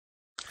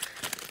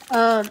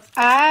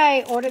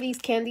I ordered these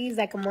candies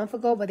like a month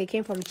ago, but they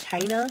came from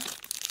China.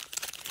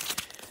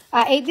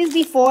 I ate these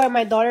before, and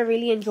my daughter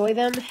really enjoyed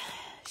them.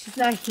 She's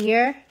not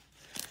here.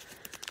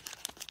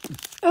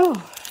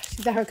 Oh,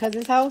 she's at her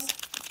cousin's house.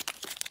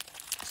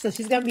 So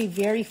she's going to be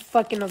very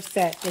fucking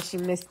upset that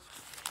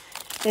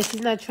that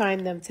she's not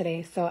trying them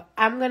today. So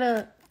I'm going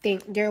to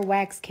think they're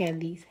wax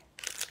candies.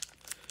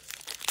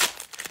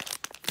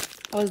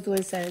 I was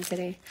doing something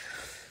today.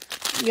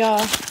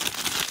 Y'all,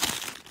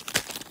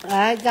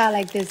 I got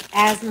like this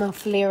asthma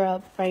flare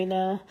up right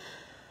now.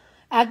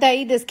 After I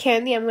eat this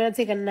candy, I'm going to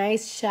take a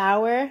nice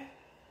shower.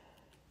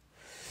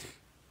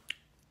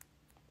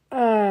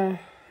 I'm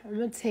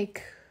going to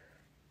take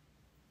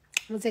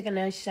a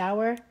nice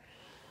shower.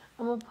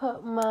 I'm going to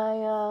put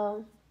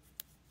my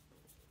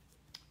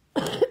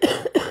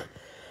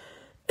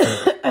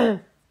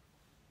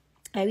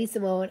IV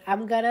Simone.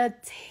 I'm going to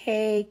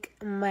take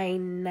my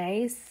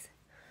nice,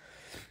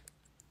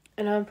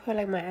 and I'm going to put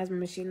like my asthma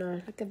machine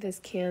on. Look at this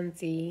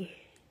candy.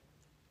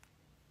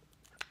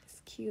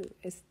 It's cute.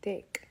 It's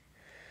thick.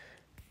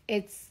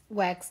 It's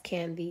wax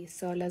candy.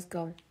 So let's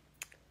go.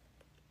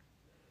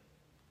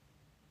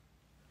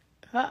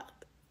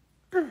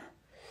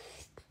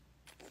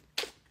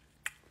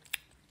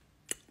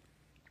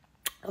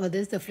 Oh,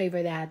 this is the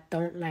flavor that I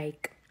don't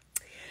like.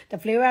 The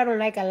flavor I don't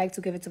like, I like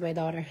to give it to my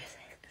daughter.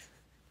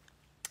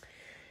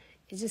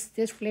 It's just,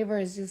 this flavor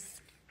is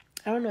just,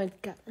 I don't know.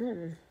 It got,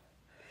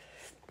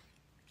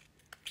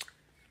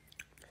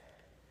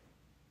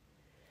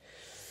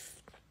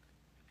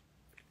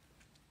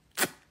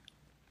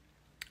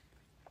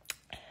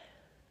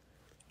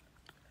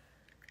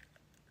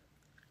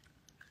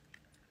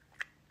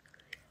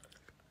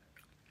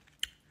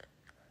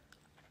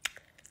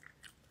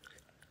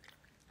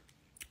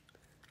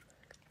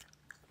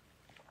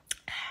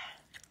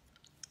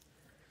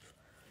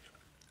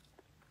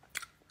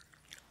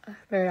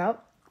 Figure it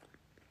out.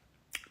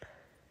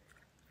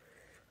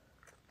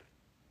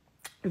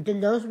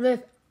 The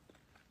Smith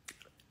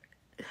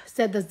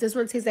said, does this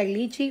one taste like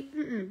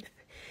lychee?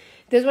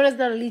 This one is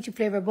not a lychee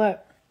flavor,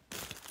 but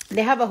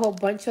they have a whole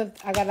bunch of,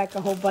 I got like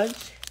a whole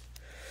bunch.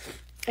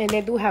 And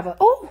they do have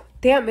oh,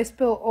 damn, it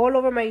spilled all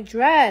over my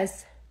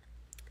dress.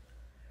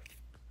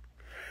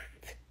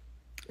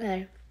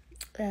 See?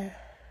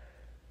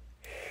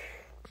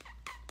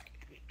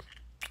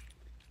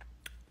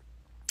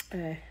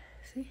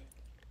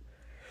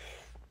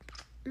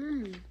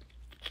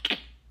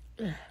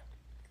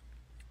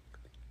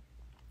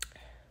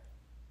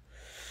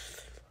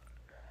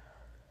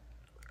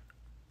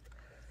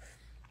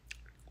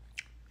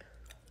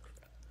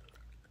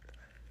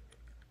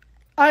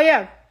 Oh,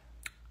 yeah.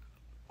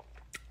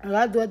 I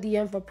gotta do a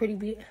DM for Pretty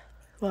Beat.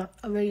 Well,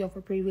 a video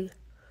for Pretty Beat.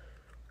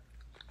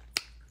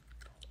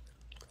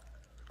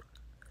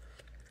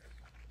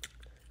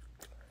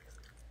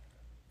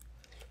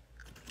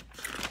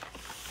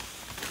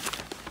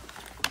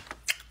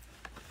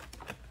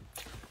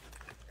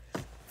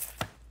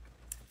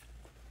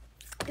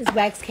 It's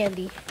wax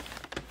candy.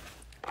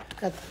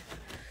 Got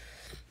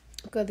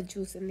the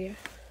juice in there.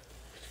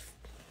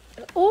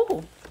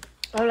 Oh,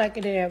 I don't like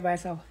it in there by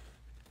itself.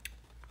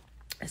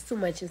 It's too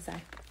much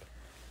inside.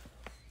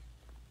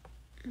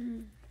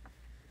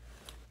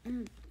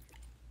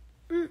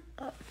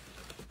 Oh.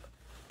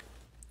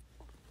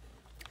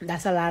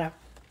 That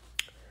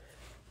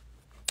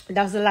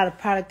was a lot of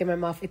product in my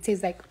mouth. It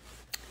tastes like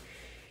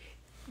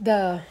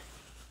the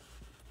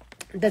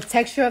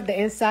texture of the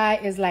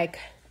inside is like,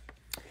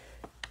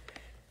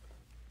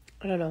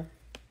 I don't know,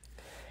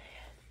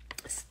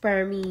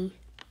 spermy.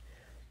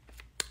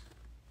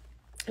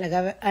 Like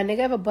a nigga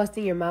have a bust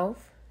in your mouth.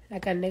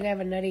 Like a nigga have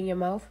a nut in your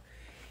mouth.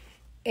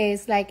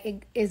 It's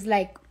like,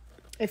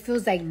 it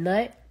feels like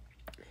nut,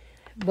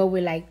 but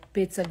with like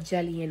bits of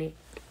jelly in it.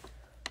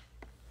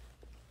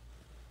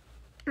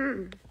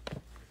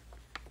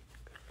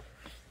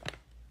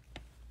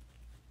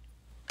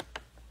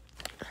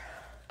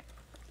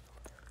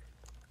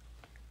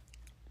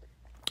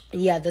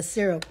 Yeah, the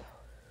syrup.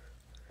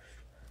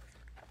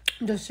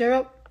 The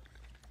syrup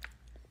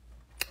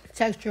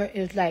texture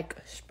is like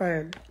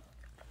sperm.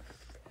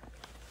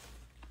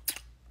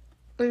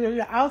 And then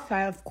the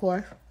outside, of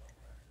course,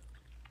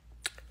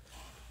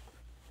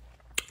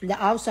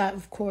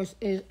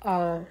 is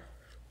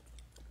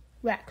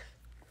wax.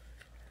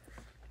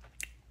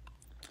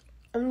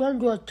 I'm gonna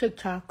do a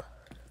TikTok.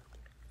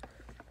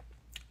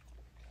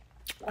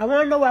 I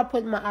wanna know where I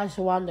put my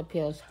ashwagandha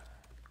pills.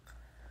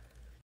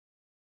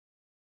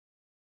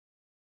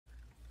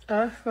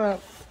 Hold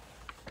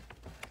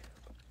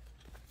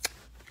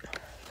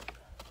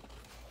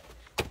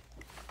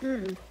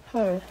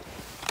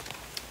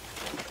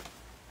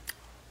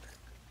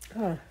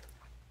on.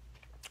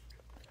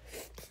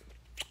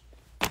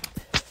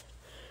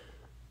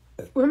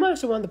 Where my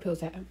ashwagandha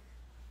pills at?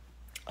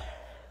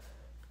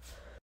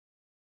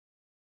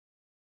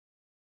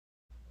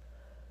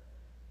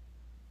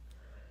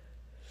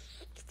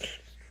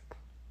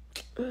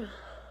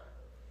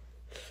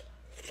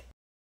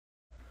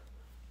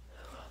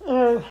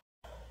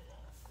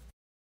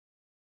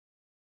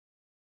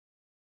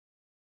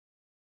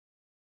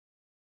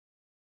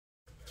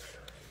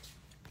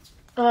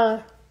 Uh,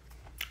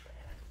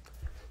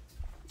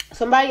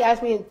 Somebody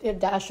asked me if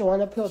the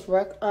ashwagandha pills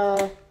work.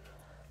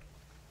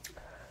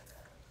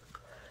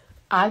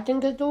 I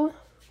think they do.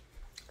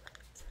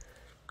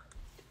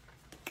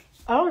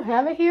 I don't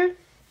have it here.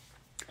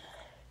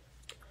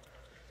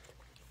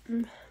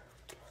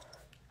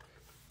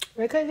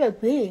 Where could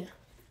it be?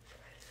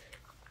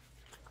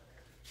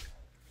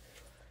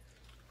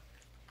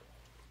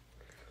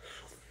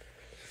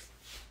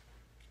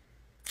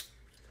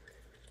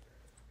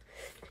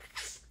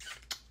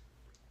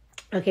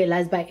 Okay,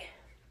 last bite.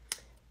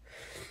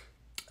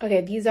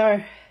 Okay, these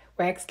are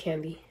wax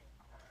candy.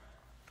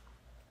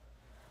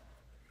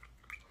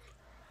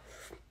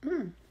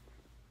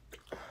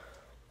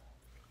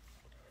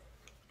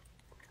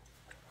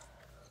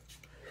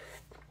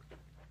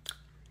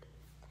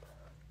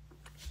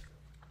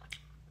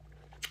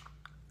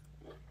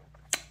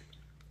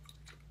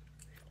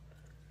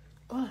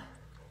 Oh.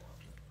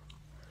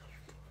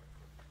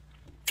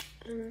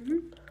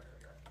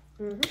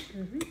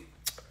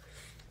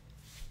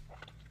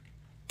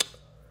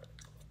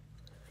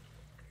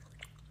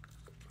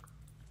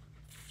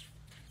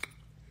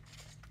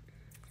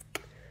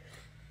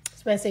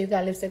 Spencer, you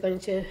got lipstick on your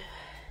chin.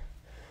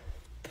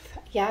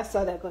 Yeah, I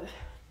saw that, but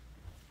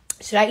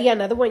should I eat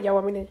another one? Y'all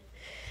want me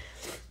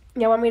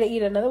to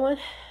eat another one?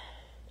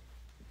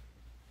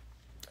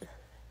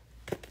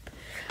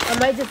 I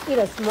might just eat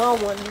a small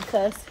one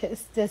because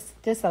it's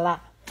just a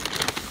lot.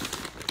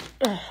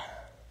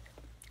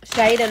 Should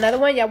I eat another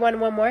one? Y'all want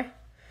one more?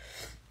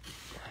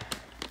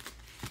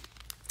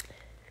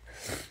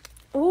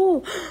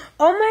 Ooh.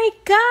 Oh my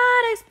god,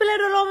 I spilled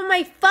it all over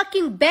my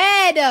fucking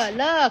bed.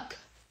 Look.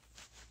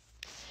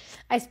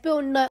 I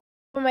spilled nut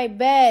over my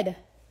bed.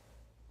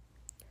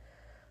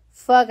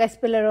 Fuck, I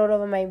spilled it all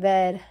over my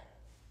bed.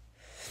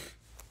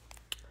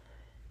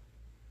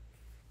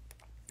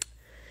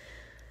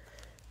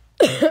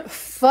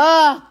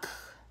 Fuck.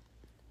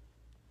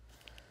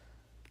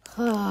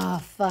 Oh,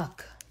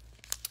 fuck.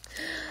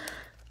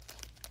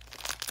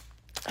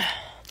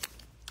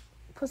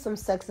 Put some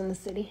Sex in the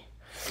City.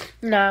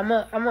 Nah, I'm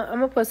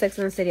gonna put Sex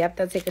in the City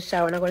after I take a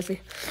shower and I go to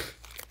sleep.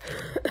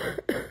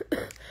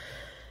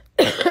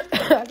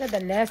 I got the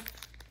nest.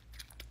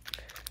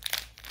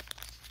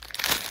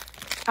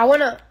 I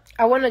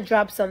wanna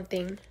drop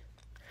something.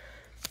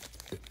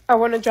 I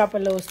wanna drop a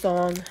little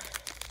song.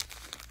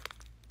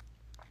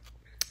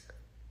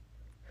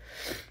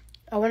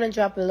 I wanna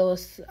drop.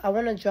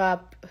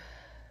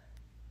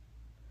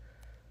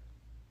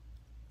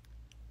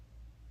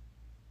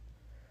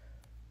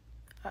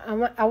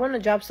 I want to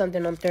drop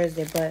something on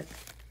Thursday, but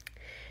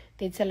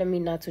they telling me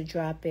not to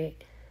drop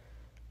it.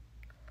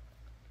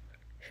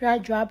 Should I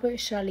drop it?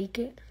 Should I leak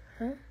it?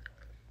 Huh?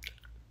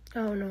 I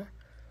don't know.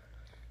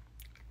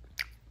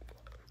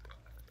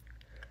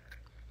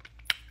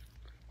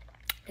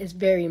 It's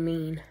very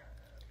mean.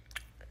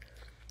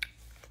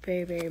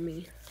 Very, very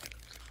mean.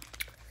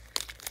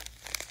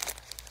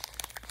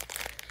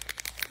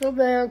 Go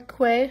back,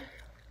 Quay.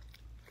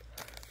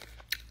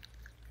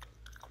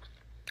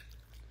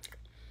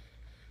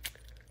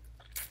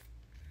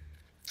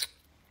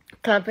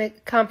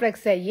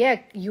 Complex said,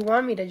 yeah, you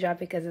want me to drop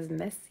it because it's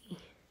messy.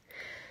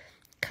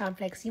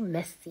 Complex, you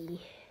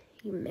messy.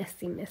 You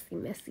messy, messy,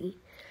 messy.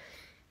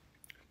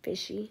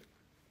 Fishy.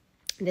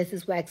 This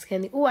is wax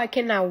candy. Oh, I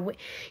cannot wait.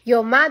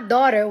 Yo, my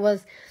daughter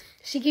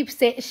she keeps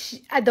saying,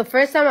 the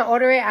first time I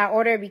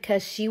ordered it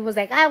because she was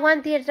like, I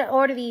want you to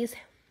order these.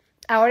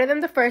 I ordered them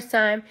the first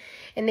time,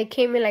 and they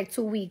came in like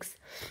 2 weeks.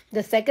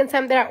 The second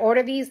time that I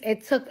ordered these,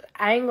 it took,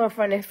 I ain't gonna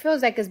front, it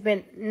feels like it's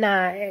been,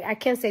 I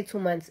can't say 2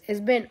 months. It's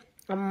been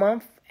a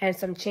month and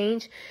some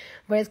change,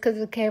 but it's because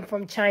it came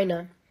from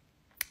China.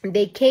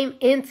 They came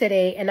in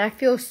today, and I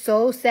feel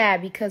so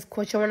sad because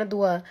Coach, I want to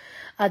do a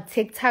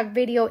TikTok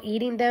video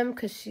eating them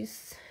because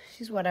she's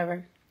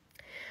whatever.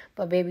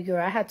 But baby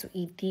girl, I had to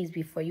eat these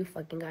before you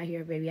fucking got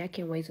here, baby. I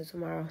can't wait till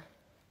tomorrow.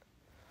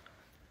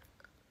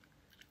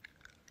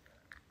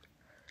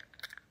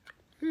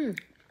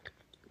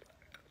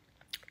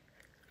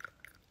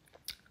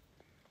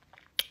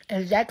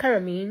 Is that kind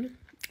of mean?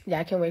 Yeah,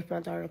 I can't wait for my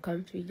daughter to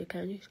come to eat the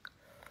candies.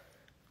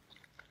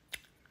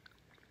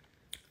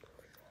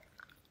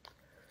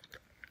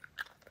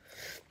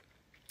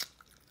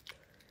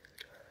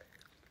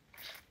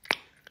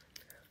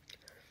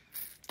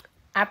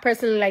 I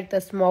personally like the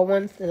small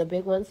ones and the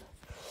big ones.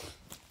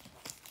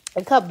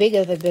 Look how big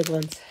are the big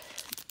ones.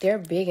 They're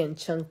big and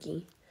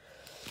chunky.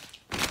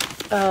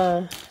 Look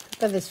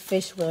at this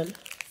fish one.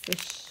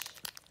 Fish.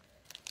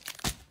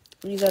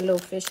 These are little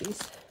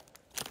fishies.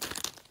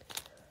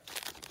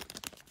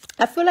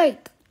 I feel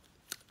like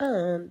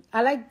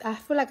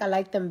I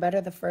like them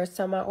better the first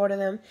time I order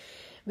them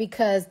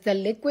because the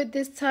liquid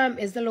this time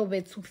is a little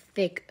bit too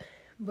thick,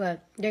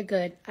 but they're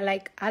good. I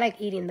like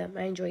eating them.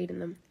 I enjoy eating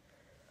them.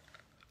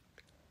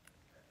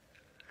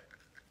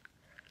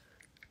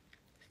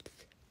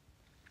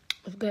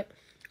 It's good.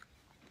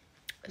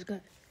 It's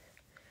good.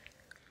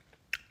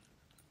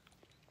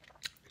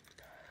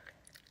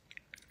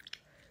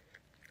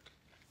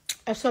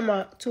 I saw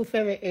my 2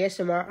 favorite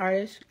ASMR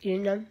artists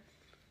eating them.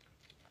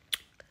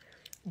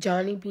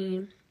 Johnny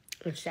Bean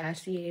and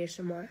Sassy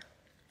ASMR.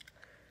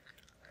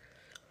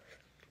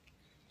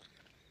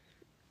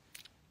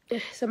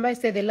 Somebody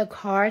said they look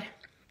hard.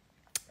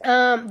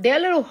 They're a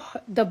little,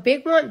 the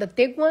big one, the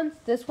thick ones,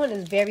 this one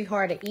is very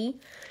hard to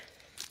eat.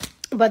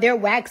 But they're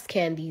wax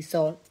candy,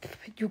 so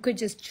you could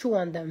just chew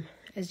on them.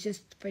 It's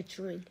just for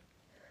chewing.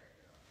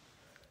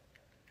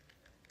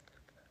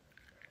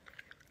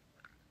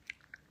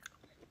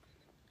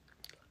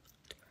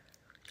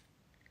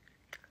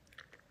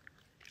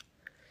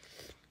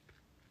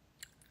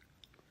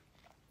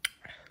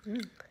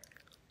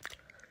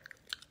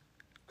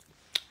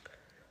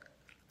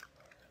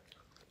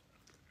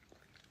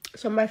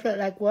 Somebody felt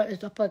like, what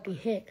is a fucking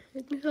hit?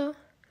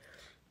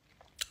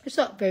 It's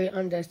not very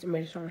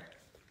underestimated song.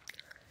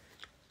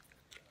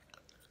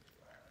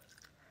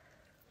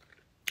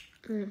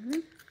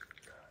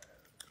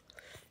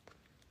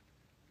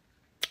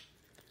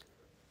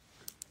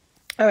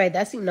 Alright,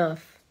 that's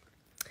enough.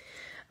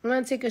 I'm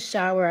gonna take a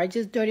shower. I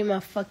just dirtied my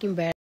fucking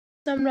bed.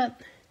 I'm not...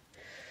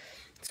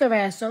 It's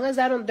alright, as long as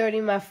I don't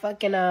dirty my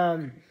fucking,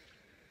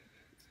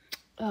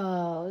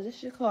 what's this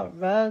shit called?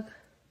 Rug?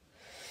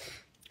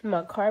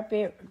 My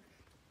carpet.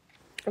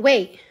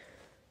 Wait.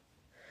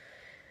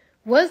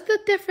 What's the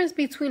difference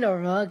between a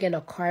rug and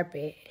a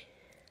carpet?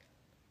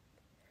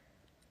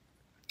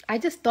 I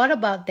just thought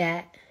about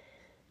that.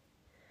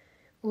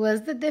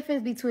 What's the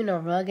difference between a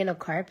rug and a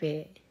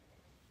carpet?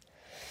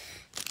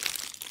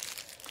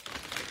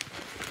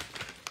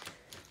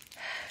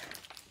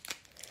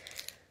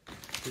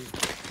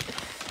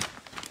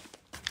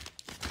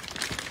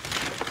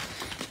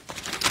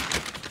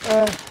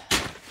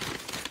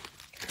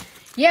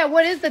 Yeah,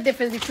 what is the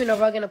difference between a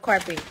rug and a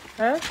carpet?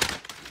 Huh?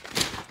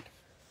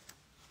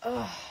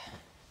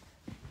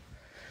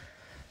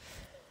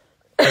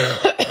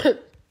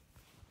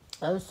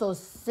 I'm so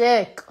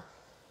sick.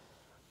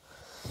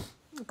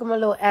 Look at my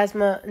little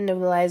asthma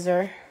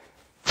nebulizer.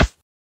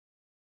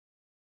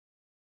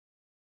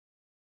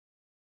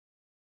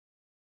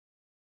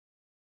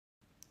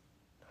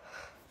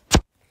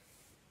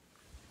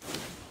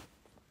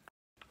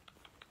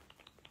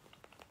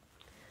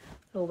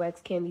 Little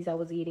wax candies I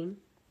was eating.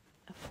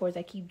 Of course,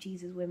 I keep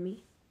Jesus with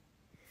me.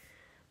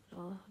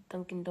 Oh,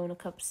 Dunkin' Donut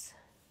cups.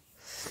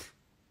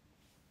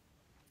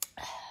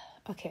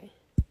 Okay.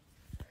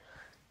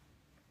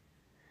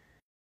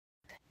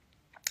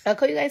 I'll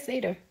call you guys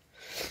later.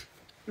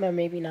 Or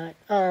maybe not.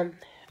 I'm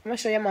gonna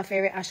show you my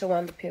favorite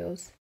ashwagandha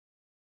pills.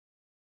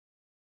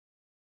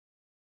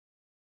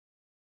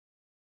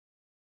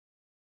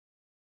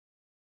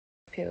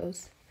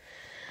 Because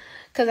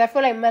I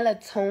feel like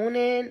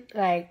melatonin,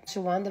 like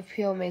ashwagandha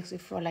pill makes me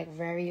feel like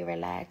very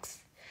relaxed.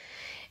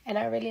 And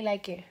I really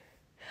like it.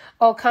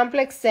 Oh,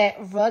 complex set.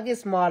 Rug is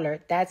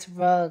smaller. That's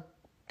rug.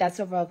 That's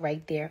a rug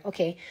right there.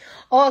 Okay.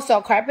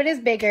 Also, carpet is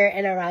bigger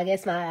and a rug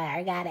is smaller.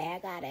 I got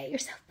it. You're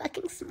so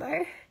fucking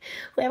smart.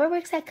 Whoever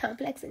works at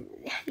Complex, and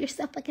you're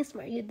so fucking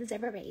smart. You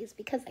deserve a raise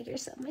because like you're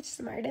so much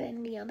smarter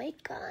than me. Oh my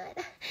god.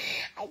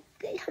 I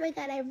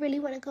really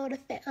want to go to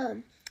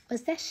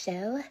what's that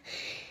show?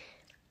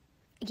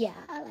 Yeah,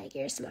 like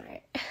you're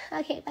smart.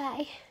 Okay,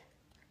 bye.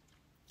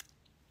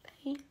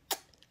 Bye.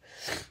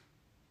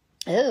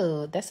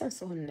 Oh, that sounds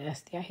so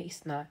nasty. I hate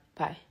snot.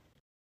 Bye.